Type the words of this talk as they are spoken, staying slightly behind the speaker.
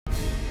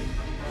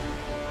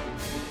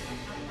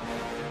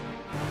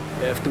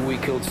After we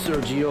killed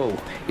Sergio,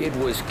 it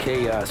was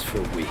chaos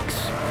for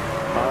weeks.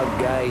 Our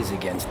guys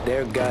against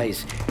their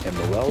guys, and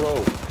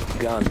Morello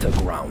gone to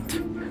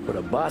ground. But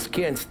a boss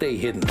can't stay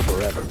hidden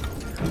forever.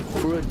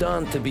 For a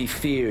Don to be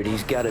feared,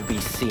 he's gotta be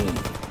seen.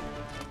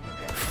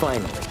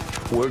 Finally,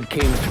 word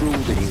came through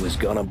that he was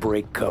gonna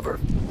break cover.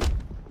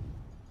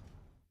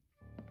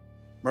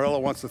 Morello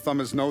wants to thumb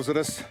his nose at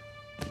us.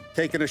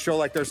 Taking a show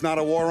like there's not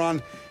a war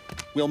on,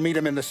 we'll meet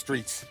him in the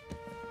streets.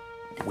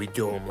 We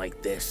do him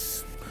like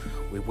this.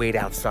 We wait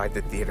outside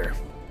the theater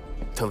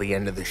till the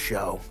end of the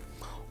show.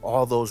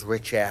 All those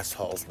rich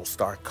assholes will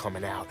start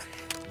coming out.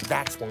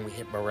 That's when we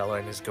hit Morello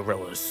and his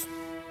guerrillas.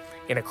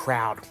 In a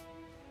crowd,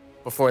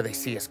 before they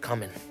see us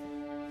coming.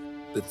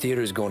 The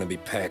theater's going to be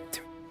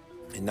packed.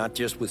 And not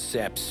just with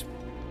saps.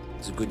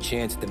 There's a good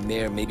chance the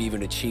mayor, maybe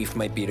even the chief,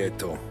 might be there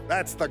too.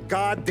 That's the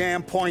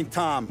goddamn point,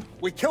 Tom.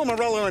 We kill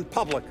Morello in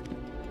public.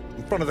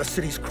 In front of the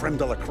city's creme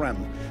de la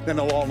creme. Then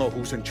they'll all know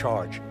who's in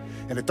charge.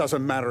 And it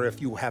doesn't matter if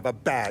you have a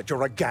badge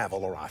or a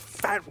gavel or a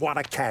fat wad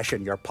of cash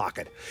in your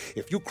pocket.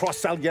 If you cross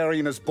Salieri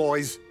and his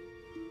boys,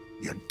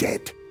 you're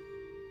dead.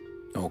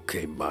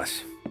 Okay,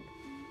 boss.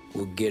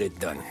 We'll get it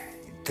done.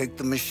 Take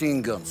the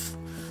machine guns.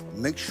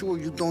 Make sure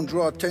you don't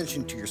draw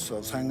attention to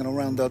yourselves hanging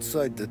around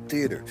outside the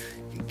theater.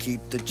 You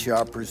keep the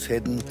choppers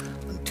hidden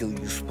until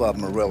you spot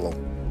Morello.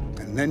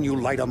 And then you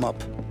light them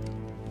up.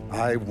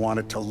 I want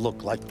it to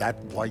look like that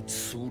white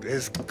suit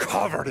is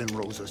covered in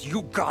roses.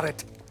 You got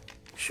it?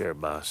 Sure,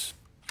 boss.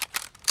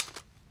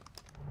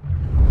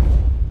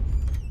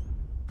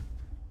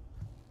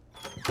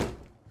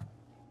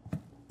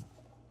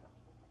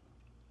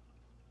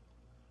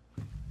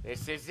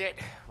 This is it.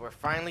 We're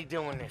finally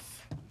doing this.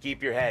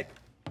 Keep your head.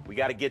 We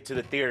gotta get to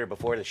the theater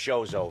before the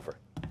show's over.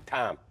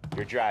 Tom,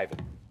 you're driving.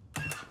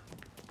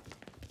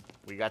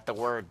 We got the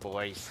word,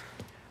 boys.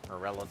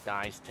 Morello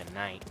dies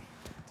tonight.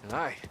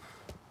 Tonight?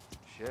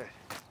 Shit.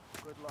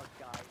 Good luck,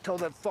 guys. Tell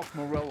that fuck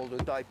Morello to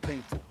die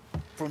painful.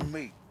 From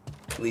me.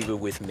 Leave it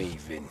with me,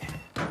 Vin.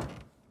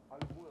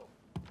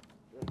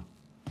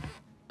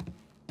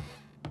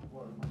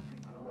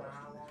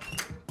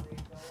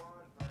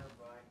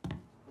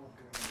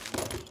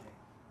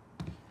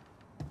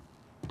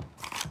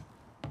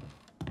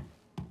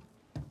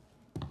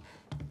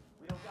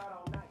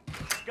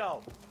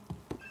 Go.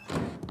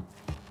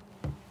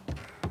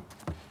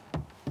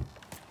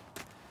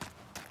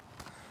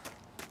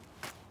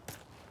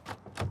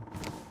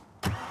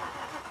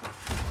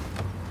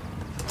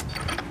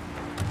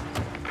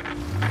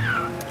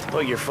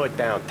 Put your foot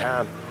down,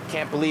 Tom.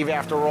 Can't believe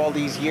after all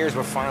these years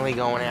we're finally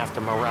going after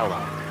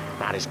Morello.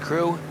 Not his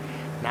crew,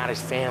 not his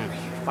family.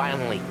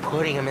 Finally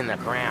putting him in the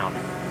ground.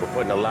 We're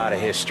putting a lot of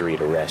history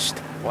to rest.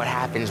 What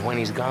happens when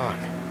he's gone?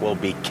 We'll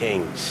be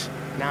kings.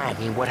 Nah, I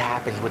mean, what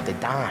happens with the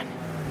Don?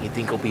 You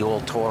think he'll be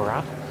all tore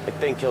up? I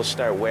think he'll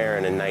start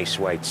wearing a nice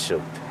white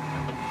suit.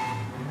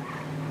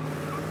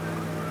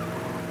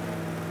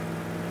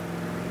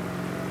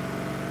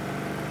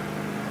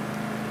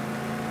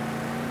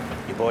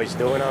 You boys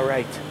doing all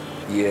right?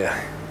 Yeah,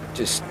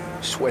 just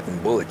sweating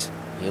bullets.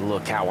 You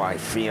look how I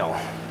feel.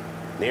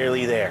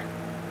 Nearly there.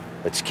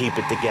 Let's keep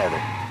it together.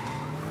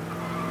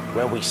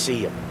 When we see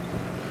him,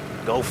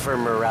 go for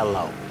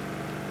Morello.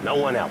 No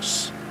one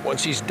else.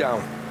 Once he's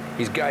down,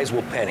 these guys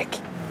will panic.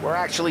 We're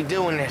actually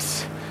doing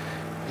this.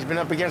 He's been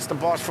up against the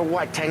boss for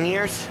what, 10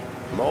 years?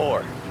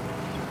 More.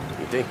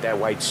 You think that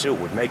white suit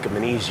would make him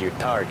an easier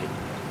target?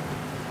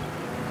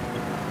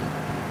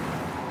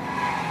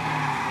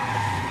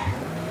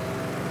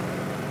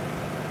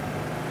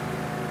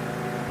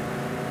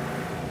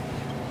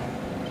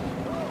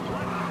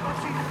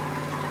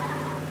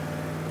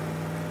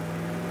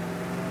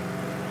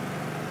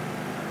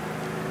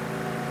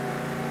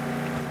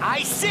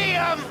 I see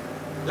him!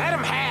 Let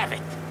him have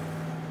it!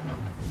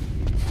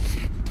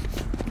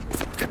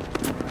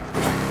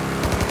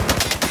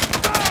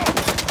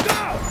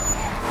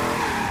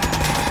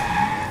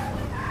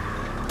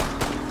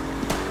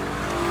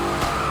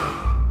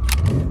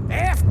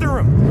 After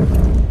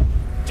him!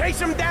 Chase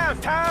him down,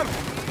 Tom!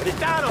 Or the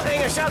Don will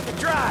hang us out to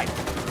dry!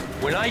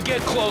 When I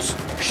get close,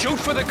 shoot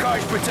for the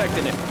cars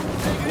protecting him.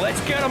 Let's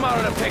get him out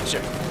of the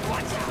picture.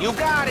 You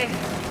got it!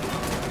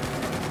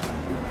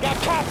 Got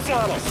cops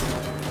on us!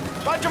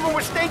 Bunch of them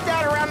were staked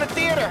out around the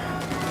theater.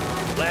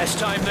 Last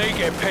time they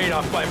get paid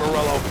off by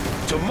Morello.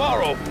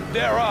 Tomorrow,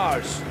 they're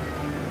ours.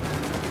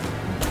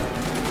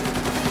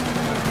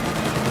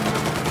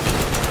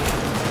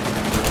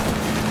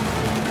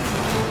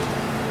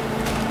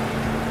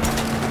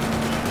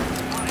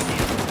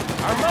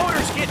 Our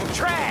motor's getting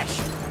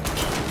trashed!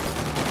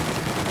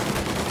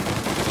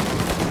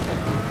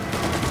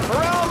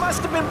 Morello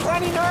must have been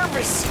plenty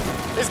nervous.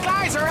 His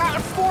guys are out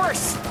in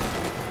force.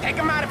 Take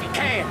him out if you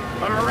can,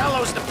 but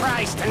Morello's the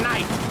prize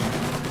tonight.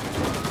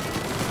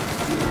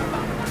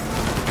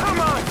 Come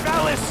on,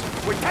 fellas!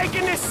 We're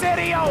taking this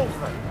city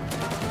over!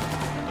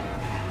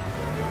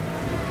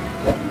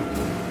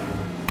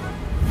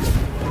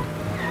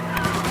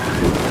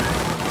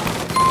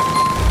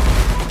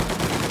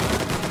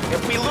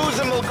 If we lose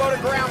him, we'll go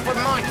to ground for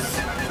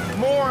months.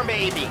 More,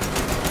 maybe.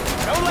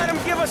 Don't let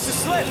him give us a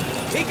slip.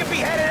 He could be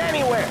headed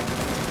anywhere.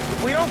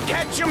 If we don't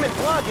catch him and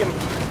plug him,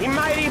 he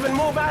might even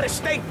move out of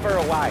state for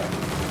a while.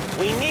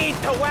 We need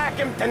to whack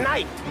him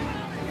tonight.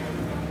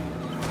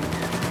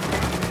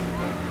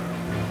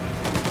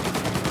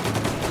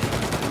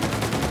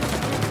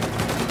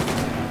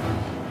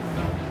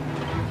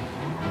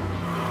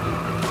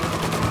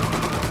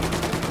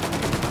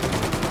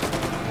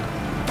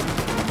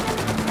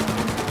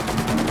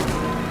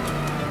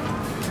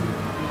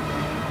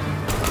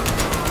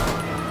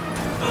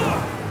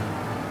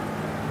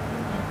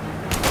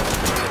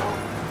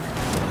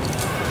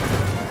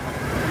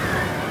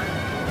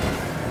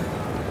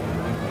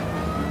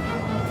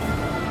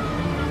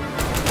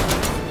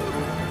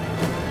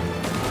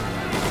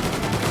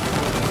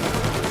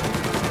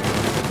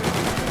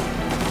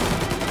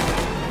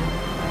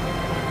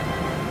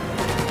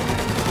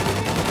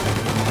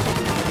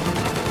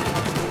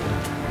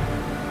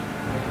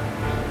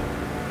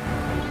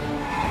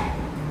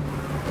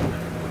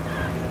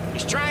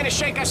 Trying to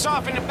shake us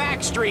off in the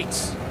back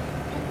streets.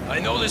 I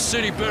know this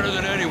city better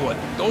than anyone.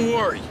 Don't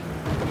worry.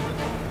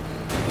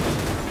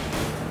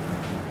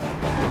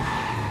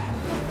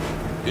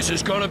 This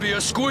is gonna be a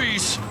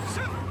squeeze.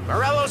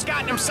 Morello's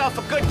gotten himself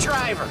a good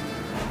driver,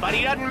 but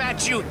he doesn't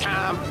match you,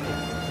 Tom.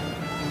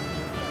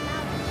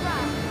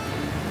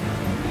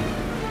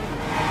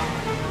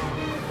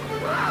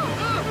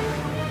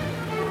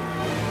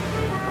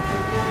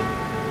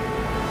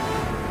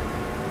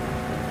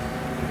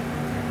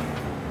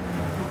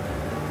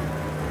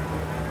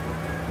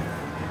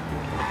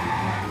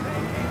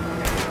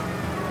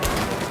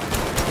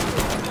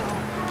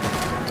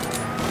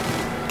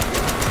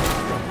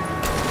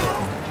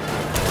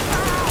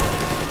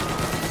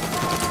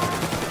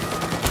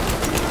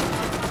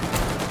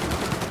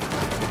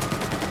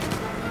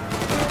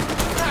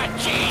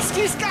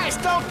 These guys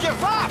don't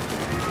give up!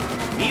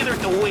 Neither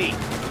do we.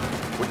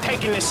 We're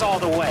taking this all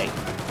the way.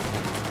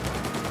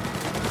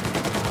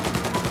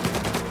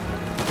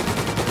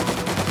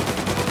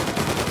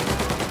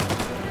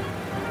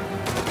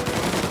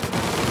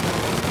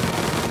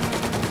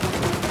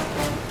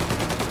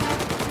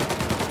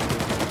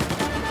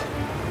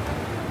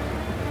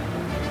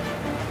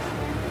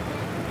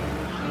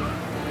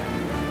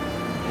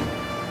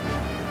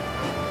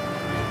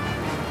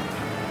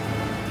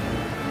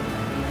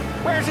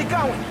 Where's he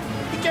going?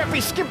 He can't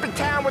be skipping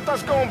town with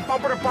us going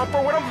bumper to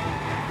bumper with him.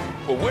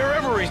 But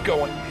wherever he's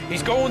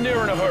going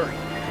there in a hurry.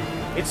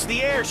 It's the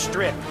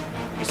airstrip.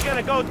 He's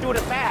gonna go through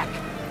the back.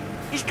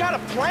 He's got a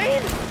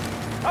plane?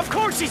 Of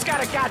course he's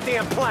got a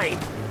goddamn plane.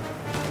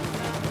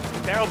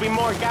 There'll be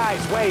more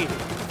guys waiting.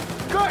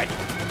 Good.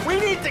 We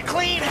need to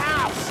clean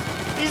house.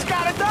 He's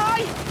gotta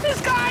die.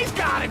 This guy's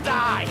gotta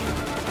die.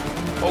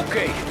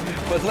 Okay,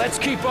 but let's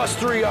keep us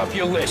three off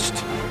your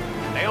list.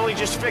 They only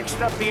just fixed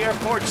up the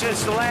airport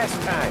since the last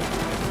time.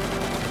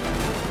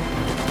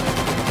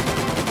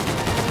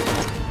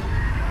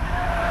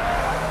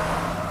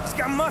 He's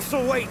got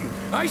muscle waiting.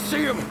 I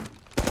see him.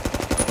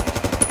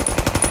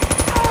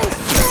 Oh,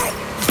 shit!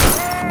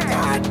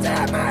 God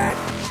damn it!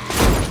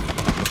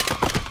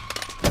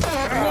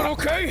 Everyone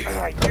okay?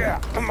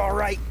 Yeah, I'm all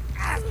right.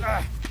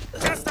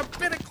 Just a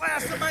bit of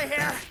glass in my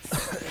hair.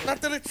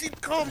 Nothing a cheap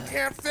comb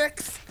can't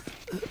fix.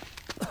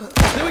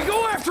 Then we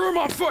go after him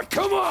on foot.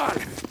 Come on!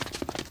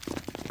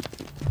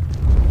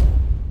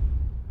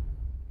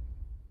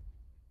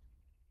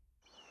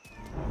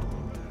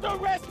 The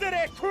rest of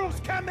their crew's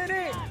coming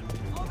in.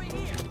 Over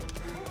here.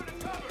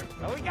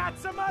 Oh, we got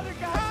some other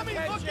guys. Tommy,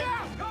 look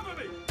out! Cover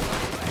me!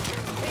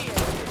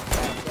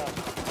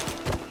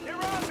 They're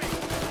on me.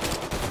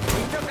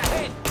 We took a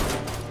hit.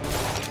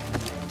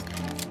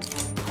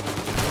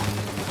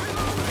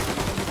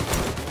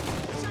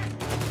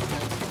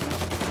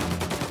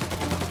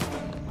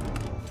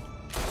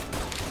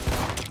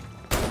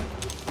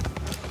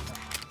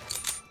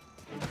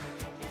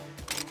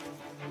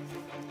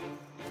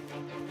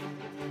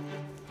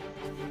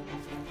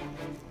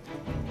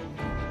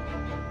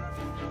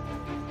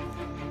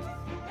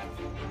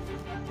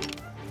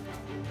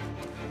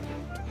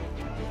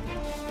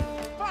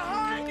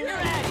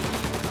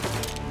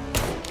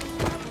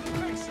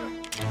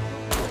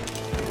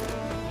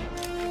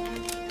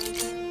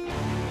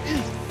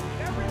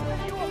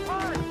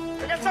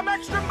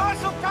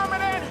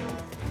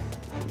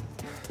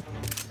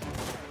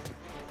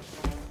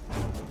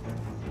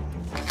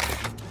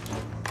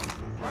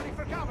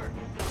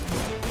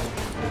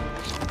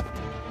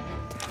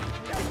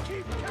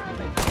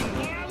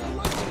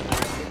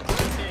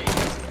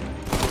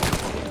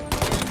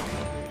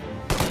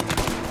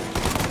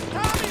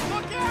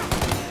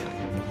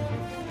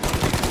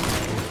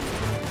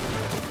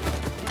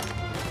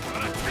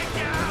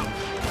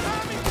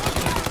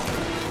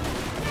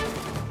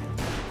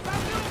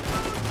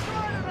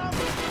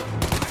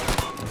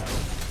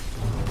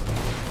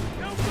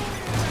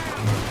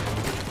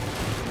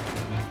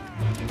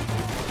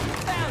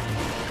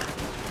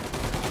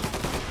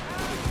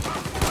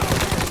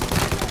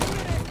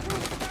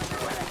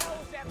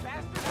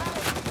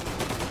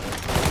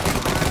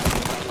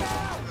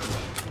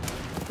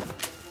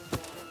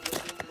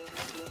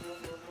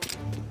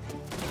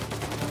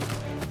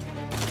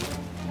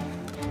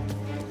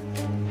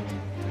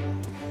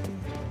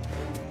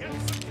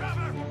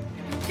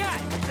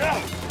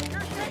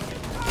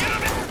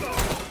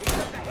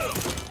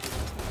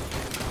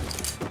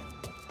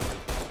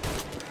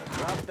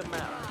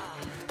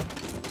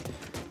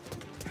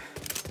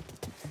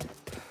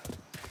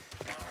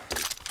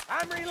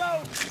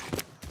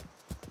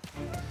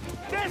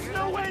 There's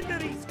no end to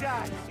these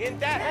guys! In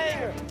that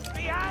hangar!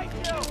 Behind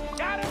you!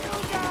 Got a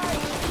new guy!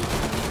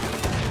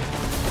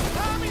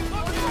 Tommy, look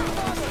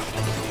out!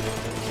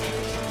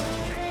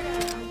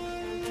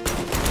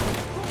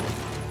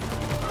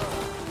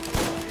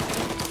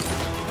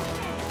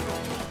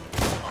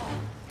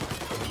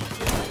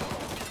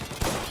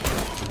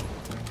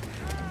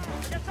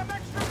 Get some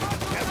extra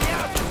muscle! Get me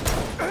out!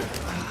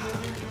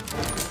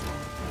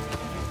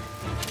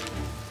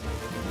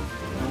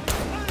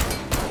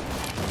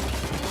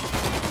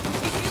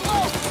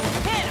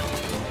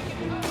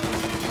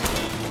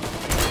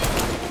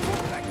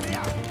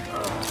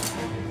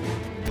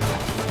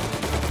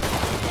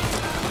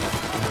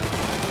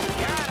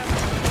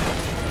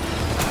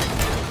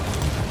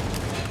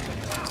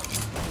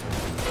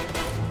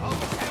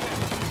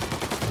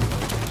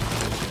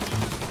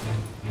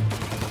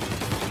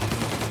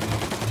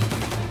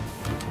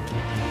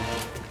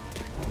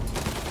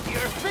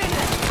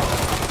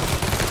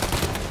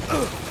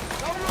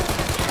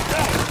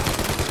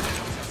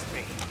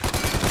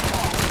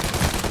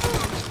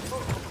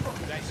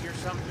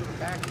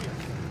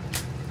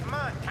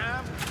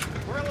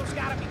 Morello's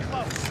gotta be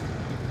close.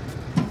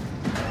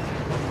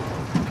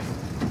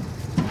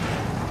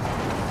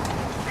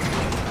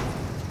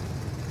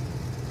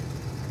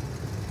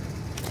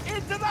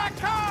 Into that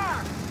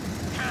car!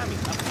 Tommy,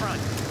 up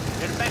front.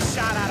 They're the best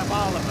shot out of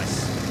all of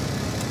us.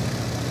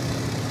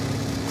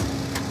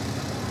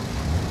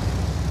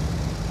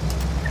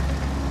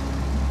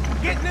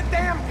 Get in the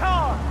damn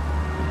car!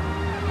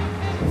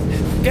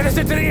 Get us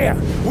into the air!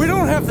 We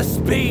don't have the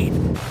speed!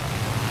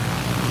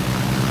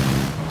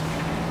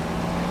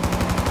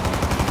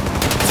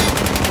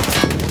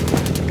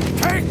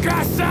 Take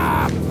us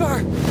up!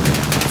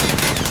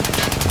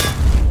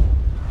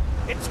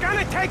 It's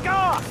gonna take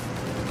off!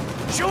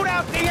 Shoot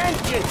out the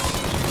engines!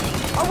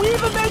 Are we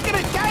even making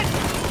a dent?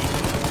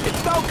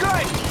 It's no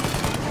good!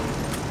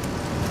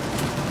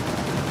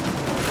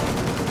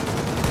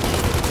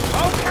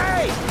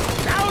 Okay!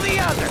 Now the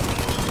other!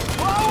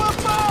 Blow them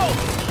both!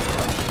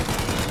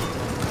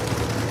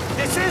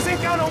 This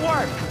isn't gonna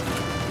work!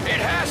 It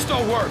has to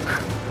work!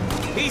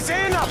 He's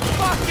in a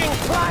fucking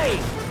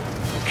plane!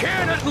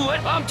 Can't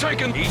let... I'm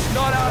taking... He's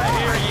not out of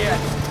here yet.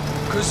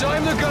 'Cause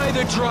I'm the guy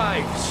that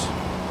drives.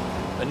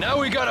 And now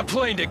we got a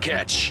plane to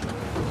catch.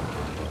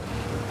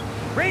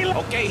 Reload!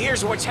 Okay,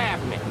 here's what's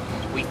happening.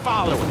 We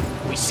follow it.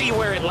 We see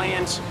where it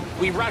lands.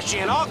 We rush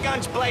in, all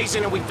guns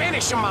blazing, and we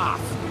finish him off.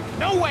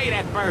 No way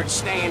that bird's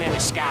staying in the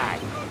sky.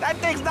 That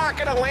thing's not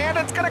gonna land,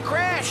 it's gonna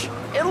crash.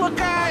 It look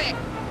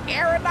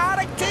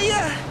aeronautic to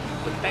you?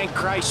 But thank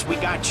Christ we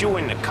got you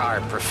in the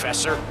car,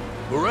 Professor.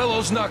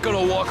 Morello's not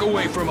gonna walk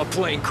away from a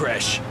plane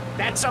crash.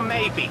 That's a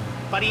maybe,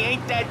 but he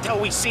ain't dead till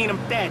we seen him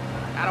dead.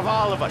 Out of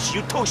all of us,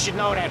 you two should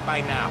know that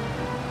by now.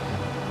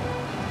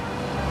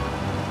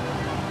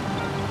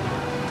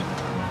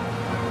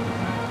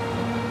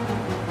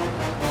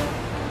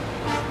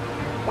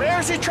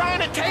 Where's he trying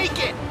to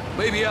take it?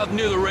 Maybe out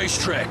near the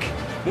racetrack.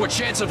 More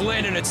chance of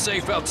landing it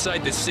safe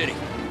outside the city.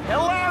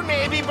 He'll land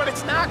maybe, but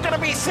it's not gonna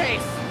be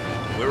safe.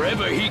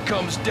 Wherever he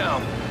comes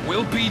down,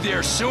 we'll be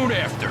there soon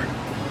after.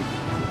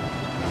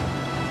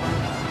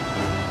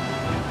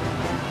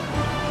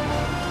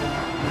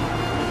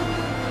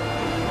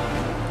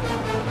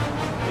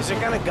 Is it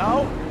gonna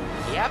go?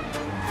 Yep.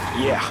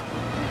 Yeah,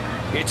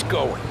 it's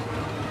going.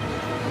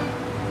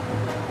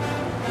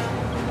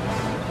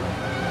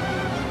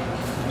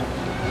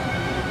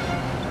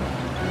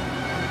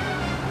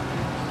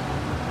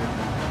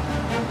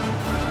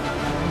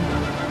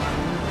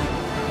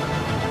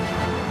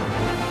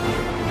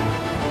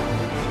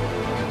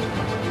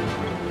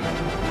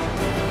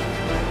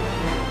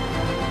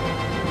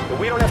 But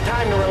we don't have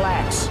time to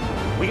relax.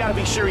 We gotta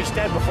be sure he's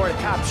dead before the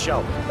cops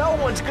show. No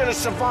one's gonna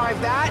survive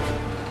that!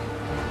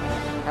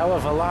 Hell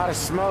of a lot of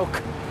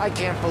smoke. I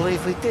can't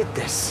believe we did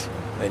this.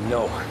 I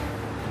know.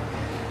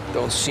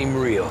 Don't seem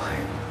real.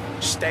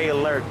 Stay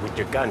alert with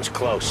your guns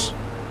close.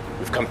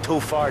 We've come too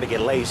far to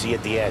get lazy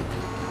at the end.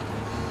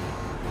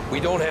 We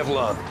don't have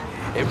long.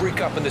 Every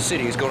cop in the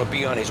city is gonna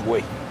be on his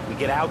way. We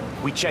get out,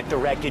 we check the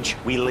wreckage,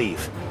 we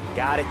leave.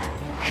 Got it?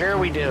 Sure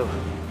we do.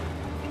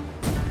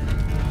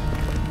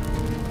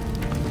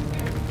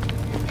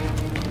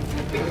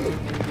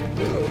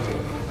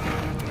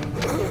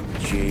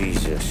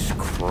 Jesus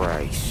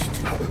Christ.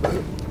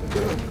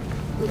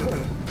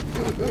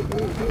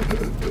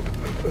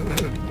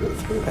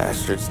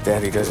 Bastard's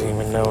dead, he doesn't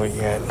even know it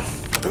yet.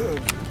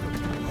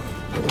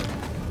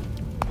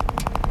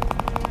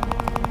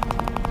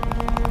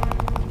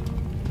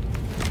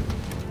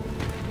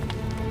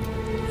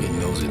 He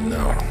knows it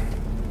now.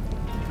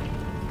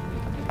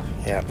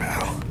 Yeah,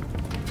 pal.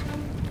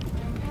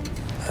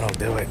 That'll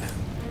do it.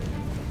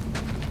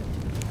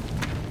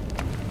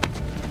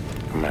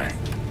 Come on.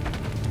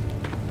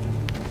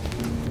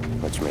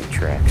 Let's make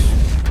tracks.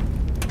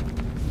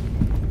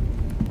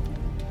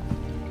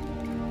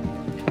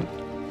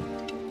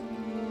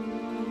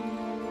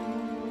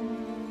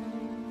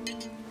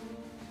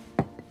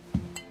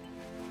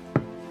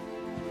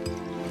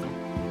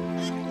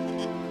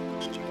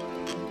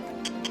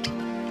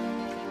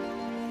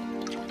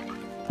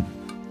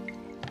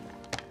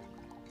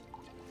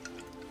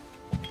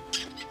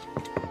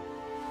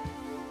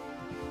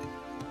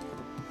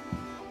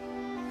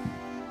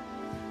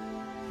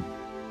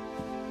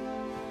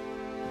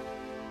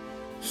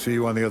 See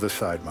you on the other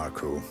side,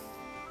 Marku.